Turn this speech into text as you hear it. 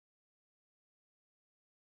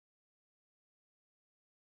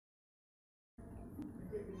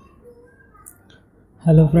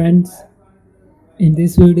Hello friends, in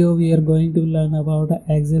this video we are going to learn about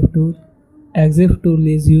Exiftool. Exiftool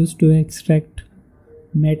is used to extract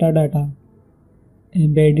metadata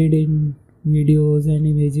embedded in videos and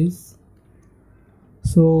images.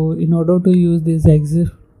 So in order to use this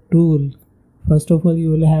Exiftool, first of all you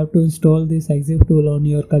will have to install this Exiftool on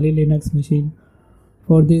your Kali Linux machine.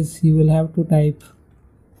 For this you will have to type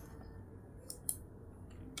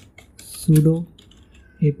sudo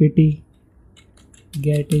apt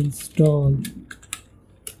get install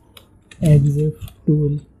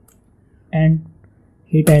Exiftool and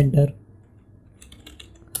hit enter.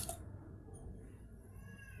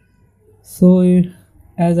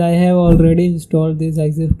 As I have already installed this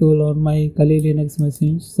Exiftool on my Kali Linux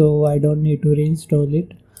machine, so I don't need to reinstall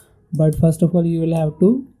it. But first of all you will have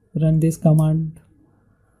to run this command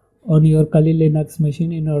on your Kali Linux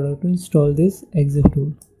machine in order to install this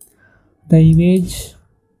Exiftool. The image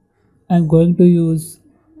I'm going to use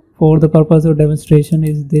for the purpose of demonstration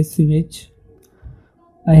is this image.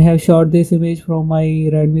 I have shot this image from my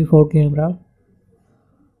Redmi 4 camera.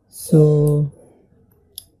 So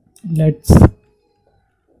let's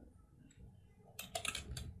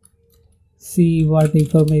see what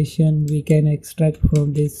information we can extract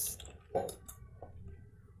from this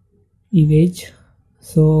image.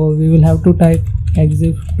 So we will have to type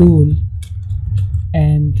Exiftool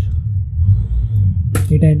and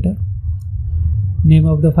hit enter, name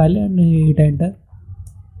of the file, and hit enter.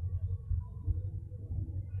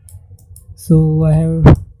 So I have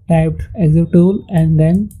typed Exiftool and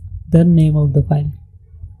then the name of the file,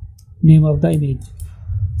 name of the image.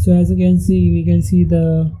 So as you can see, we can see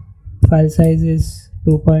the file size is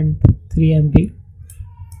 2.3 MB.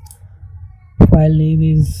 File name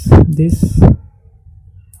is this,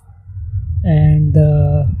 and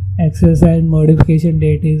the access and modification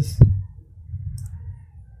date is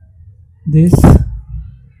this,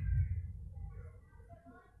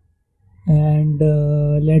 and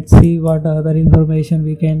let's see what other information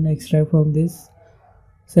we can extract from this.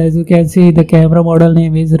 So as you can see, the camera model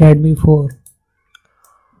name is Redmi 4.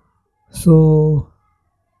 So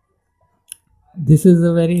this is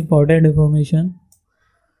a very important information,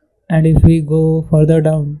 and if we go further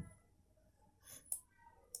down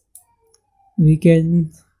we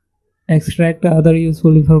can extract other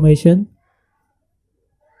useful information,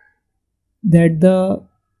 that the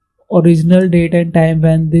original date and time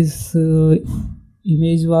when this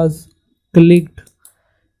image was clicked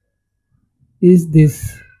is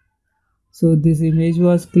this. So this image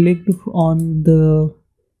was clicked on the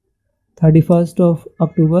 31st of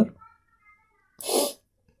October,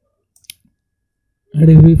 and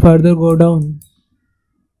if we further go down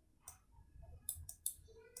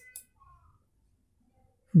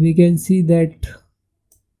we can see that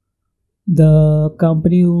the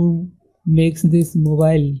company who makes this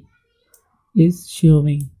mobile is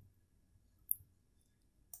Xiaomi.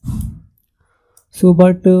 So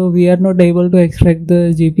but we are not able to extract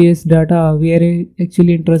the GPS data. We are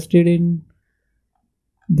actually interested in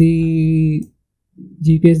the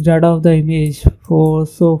GPS data of the image. For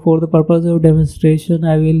the purpose of demonstration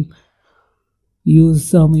I will use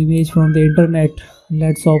some image from the internet.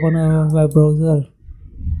 Let's open a web browser.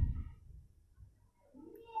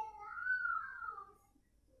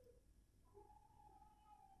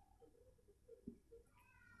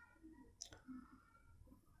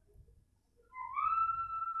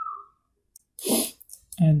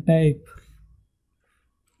 And type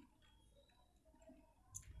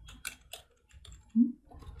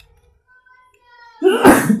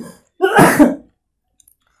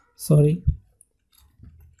sorry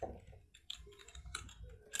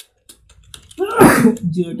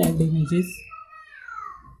geotagged images,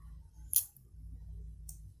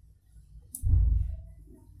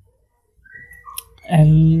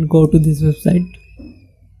 and go to this website.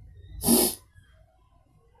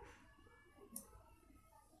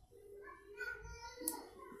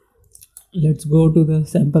 Let's go to the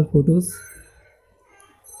sample photos.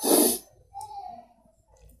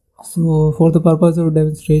 So for the purpose of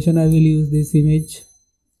demonstration I will use this image,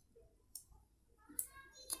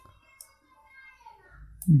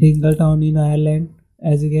 Dingletown in Ireland.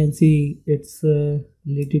 As you can see, it's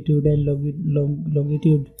latitude and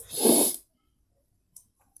longitude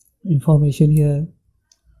information here.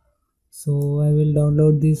 So I will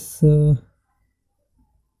download this.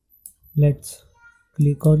 Let's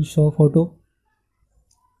click on show photo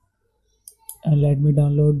and let me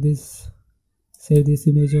download this, save this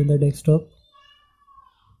image on the desktop.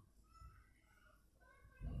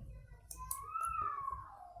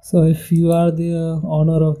 So if you are the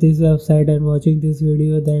owner of this website and watching this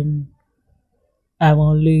video, then I'm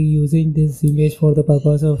only using this image for the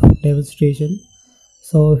purpose of demonstration.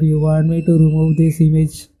 So if you want me to remove this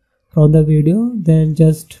image from the video, then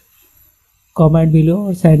just comment below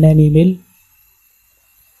or send an email.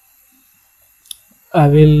 I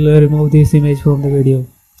will remove this image from the video.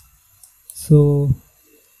 So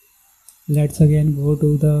let's again go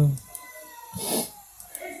to the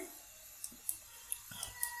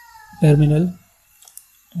terminal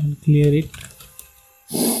and clear it,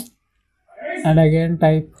 and again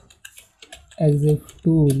type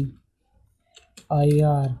Exiftool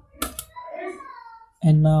IR,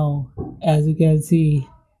 and now as you can see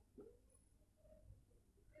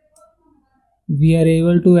we are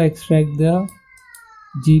able to extract the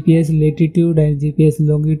GPS latitude and GPS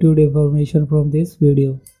longitude information from this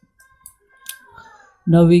video.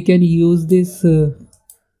 Now we can use this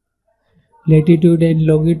latitude and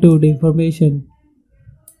longitude information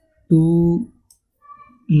to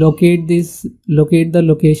locate the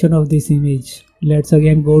location of this image. Let's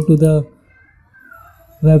again go to the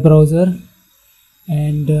web browser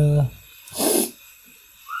and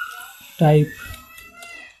type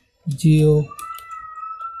geo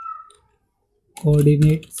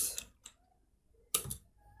coordinates,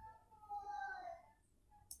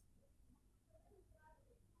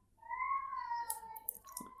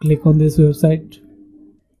 click on this website.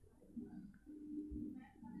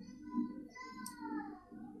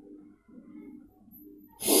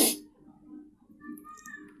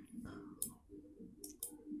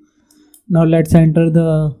 Now let's enter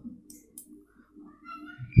the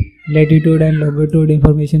latitude and longitude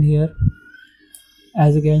information here.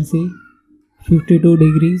 As you can see 52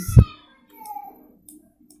 degrees,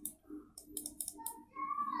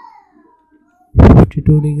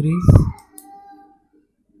 52 degrees,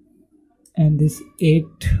 and this 8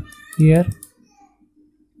 here,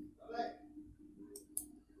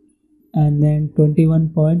 and then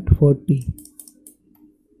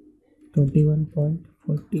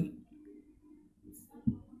 21.40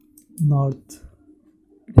 north,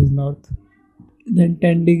 it is north. Then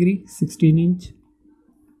 10 degree 16 inch,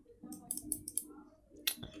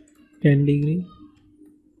 10 degree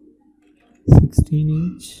 16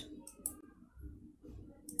 inch,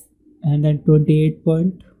 and then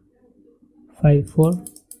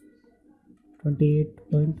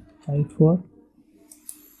 28.54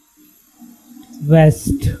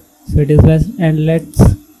 west, so it is west. And let's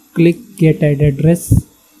click get address.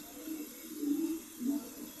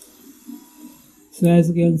 So as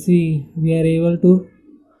you can see we are able to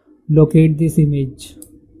locate this image.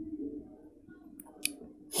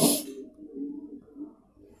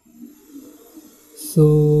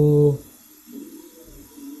 So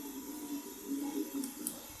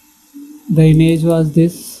the image was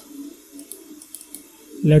this.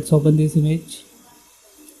 Let's open this image.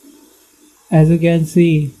 As you can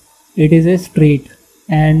see it is a street,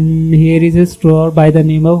 and here is a store by the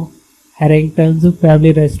name of Harrington's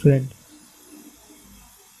Family Restaurant.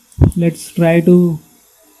 Let's try to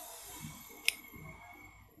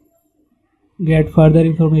get further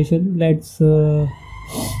information. Let's zoom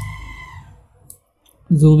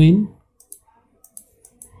in.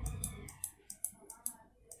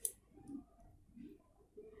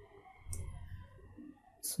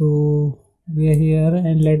 So we are here,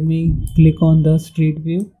 and let me click on the street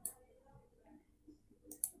view.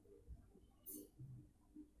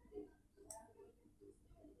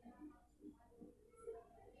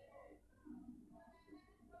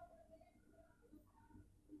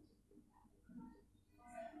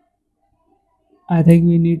 I think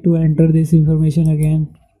we need to enter this information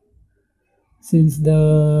again, since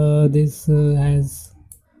the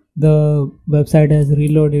website has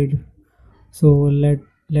reloaded. So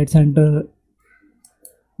let's enter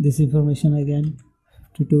this information again.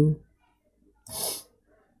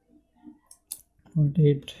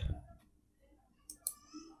 52.8,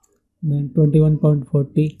 then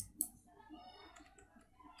 21.40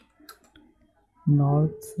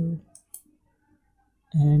 north,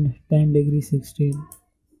 and 10 degree 16,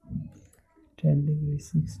 10 degree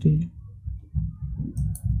 16,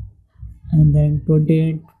 and then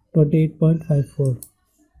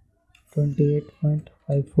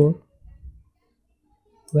 28.54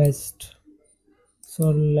 west. So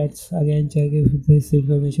let's again check if this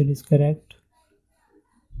information is correct.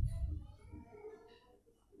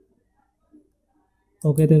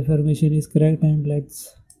 Okay, the information is correct, and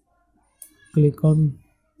let's click on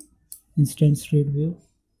instant street view.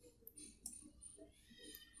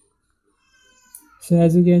 So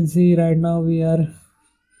as you can see right now we are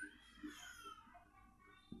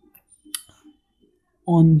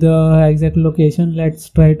on the exact location. Let's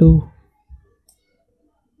try to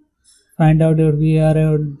find out if we are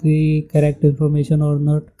at the correct information or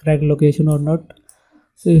not, correct location or not.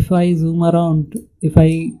 So if I zoom around, if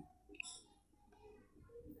I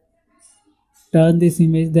turn this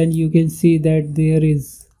image, then you can see that here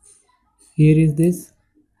is this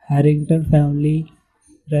Harrington family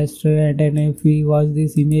restaurant, and if we watch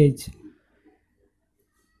this image,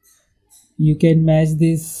 you can match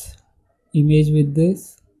this image with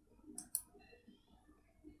this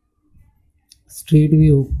street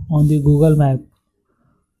view on the Google map.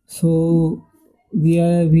 So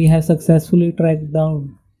we have successfully tracked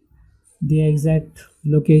down the exact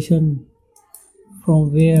location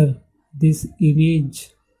from where this image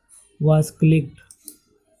was clicked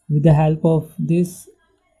with the help of this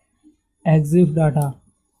EXIF data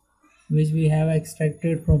which we have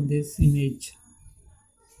extracted from this image.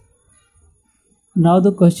 Now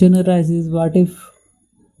the question arises, what if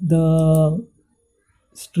the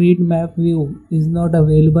street map view is not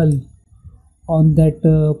available on that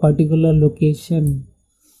particular location?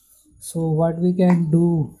 So what we can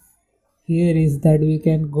do here is that we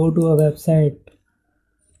can go to a website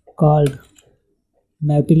called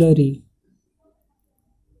Mapillary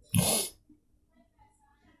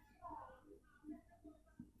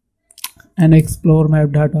and explore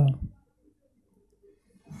map data.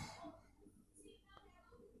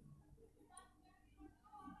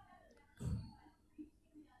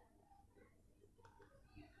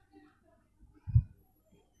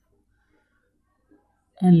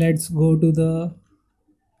 And let's go to the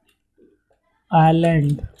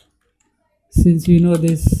island. Since we know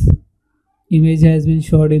this image has been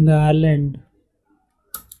shot in the island,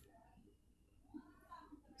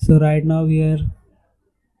 so right now we are,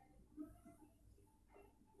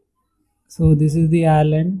 so this is the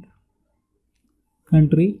island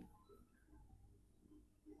country,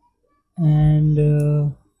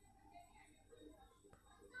 and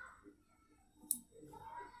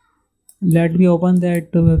let me open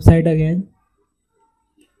that website again.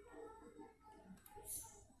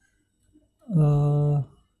 uh,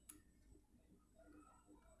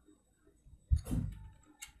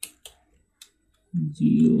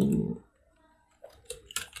 Geo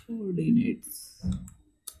coordinates.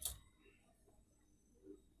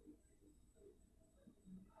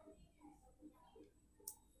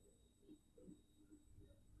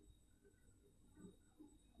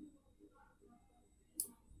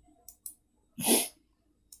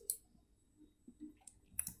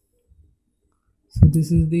 So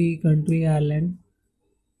this is the country island.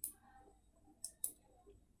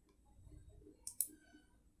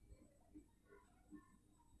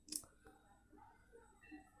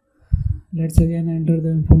 Let's again enter the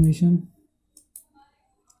information.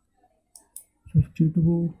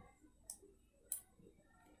 52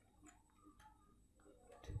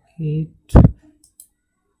 8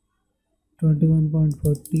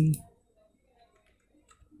 21.40,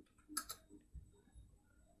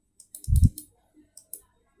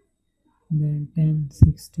 then 10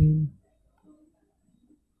 16,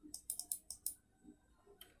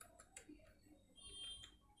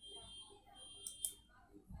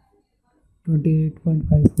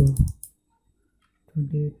 28.54,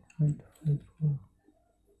 28.54.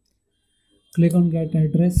 Click on get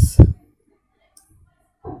address.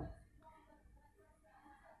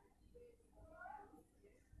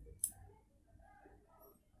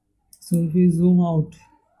 So if we zoom out,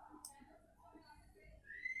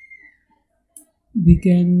 we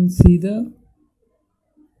can see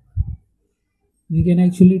we can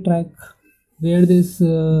actually track where this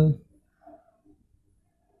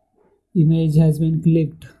image has been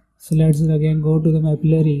clicked. So let's again go to the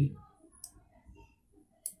Mapillary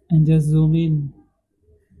and just zoom in.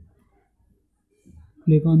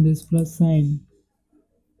 Click on this plus sign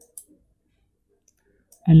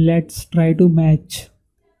and let's try to match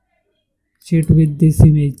it with this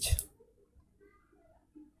image.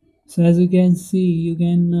 So as you can see, you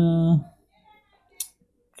can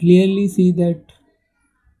clearly see that.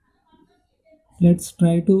 Let's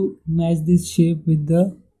try to match this shape with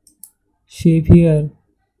the shape here.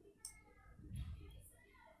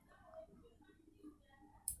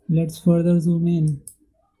 Let's further zoom in.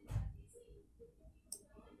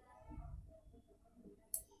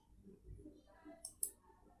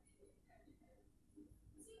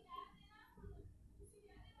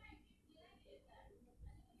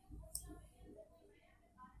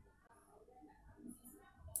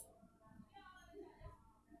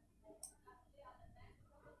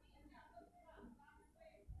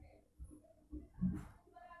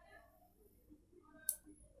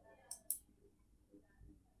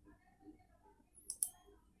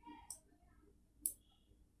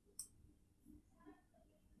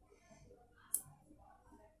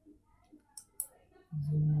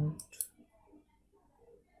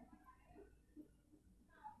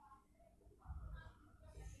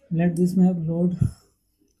 Let this map load.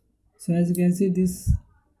 So as you can see, this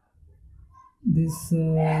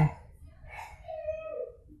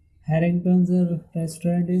Harrington's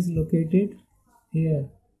restaurant is located here,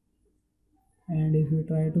 and if you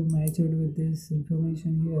try to match it with this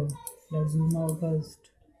information here, let's zoom out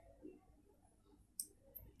first.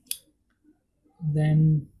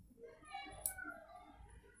 Then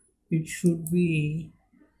it should be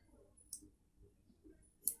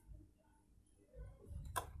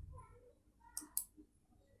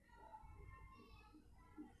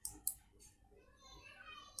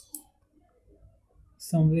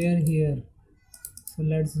somewhere here. So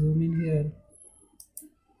let's zoom in here.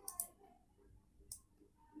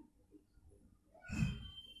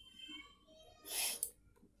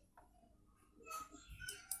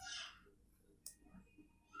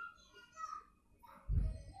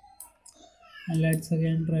 And let's zoom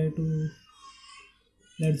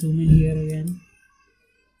in here again.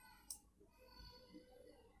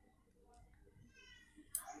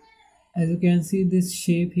 As you can see this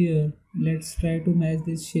shape here, let's try to match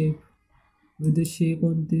this shape with the shape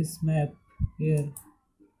on this map here.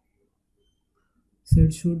 So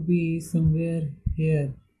it should be somewhere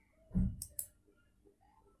here.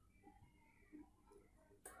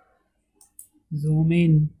 Zoom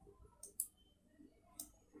in.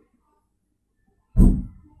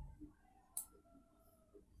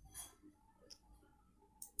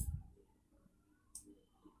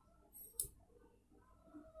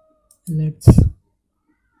 Let's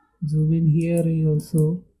zoom in here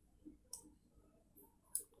also.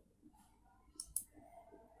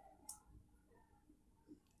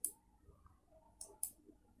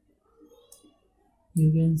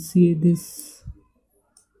 You can see this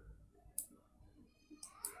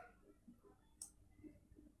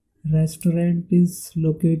restaurant is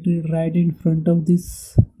located right in front of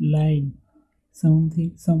this line,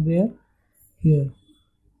 somewhere here.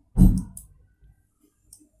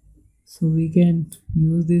 So we can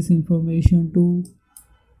use this information to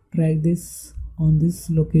track this on this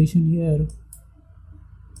location here.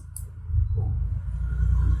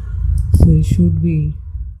 So it should be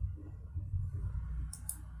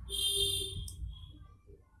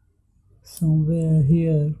somewhere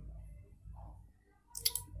here.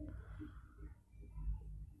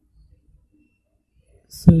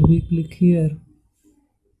 So if we click here,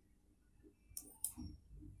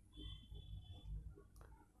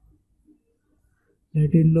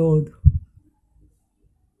 let it load.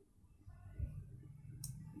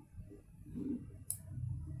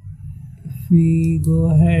 If we go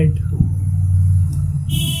ahead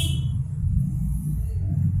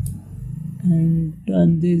and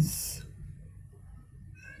turn this,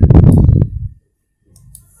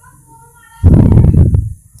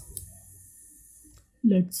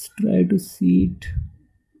 let's try to see it.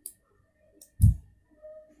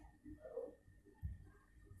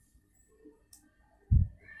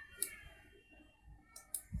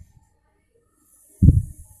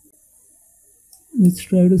 Let's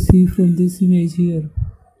try to see from this image here.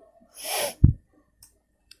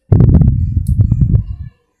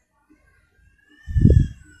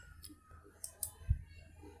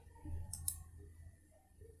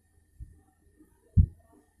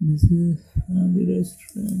 This is the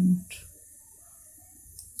restaurant.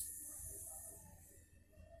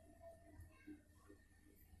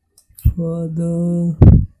 Further.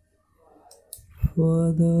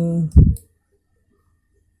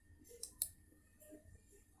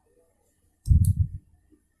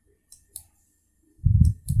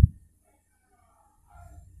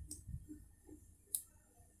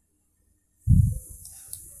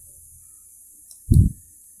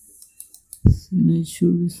 This image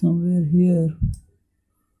should be somewhere here.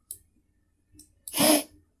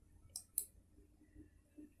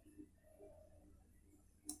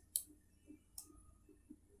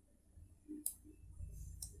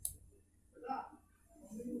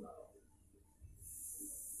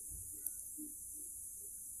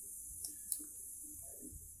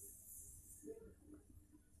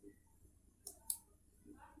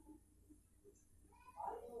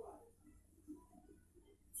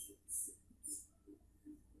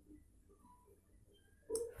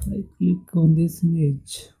 I click on this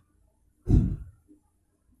image.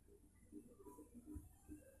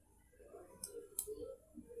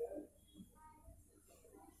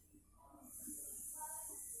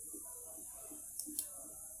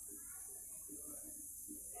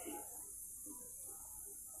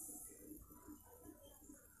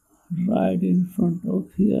 Right in front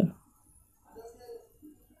of here.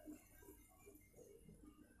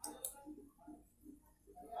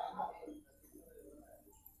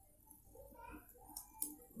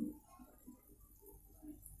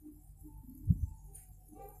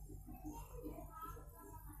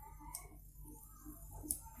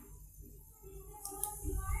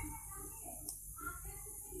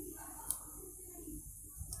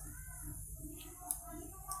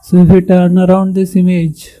 So if you turn around this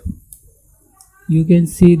image, you can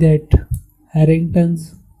see that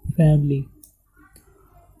Harrington's family.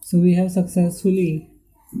 So we have successfully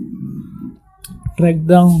tracked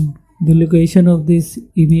down the location of this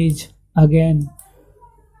image again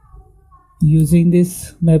using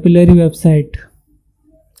this Mapillary website.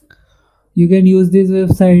 You can use this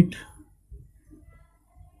website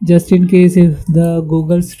just in case if the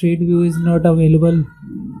Google Street View is not available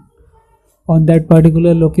on that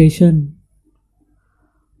particular location.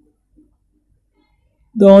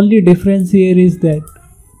 The only difference here is that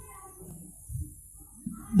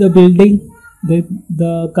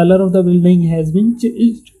the color of the building has been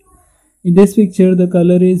changed. In this picture the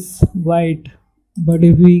color is white, but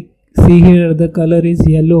if we see here the color is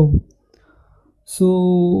yellow.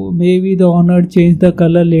 So maybe the owner changed the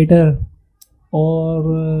color later,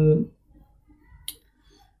 or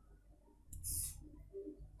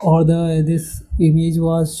this image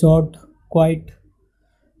was shot quite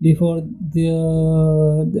before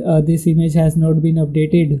this image has not been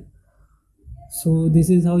updated. So this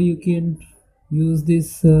is how you can use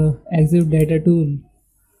this EXIF data tool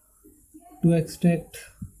to extract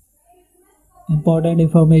important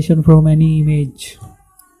information from any image.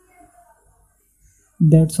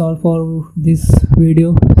 That's all for this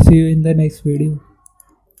video. See you in the next video.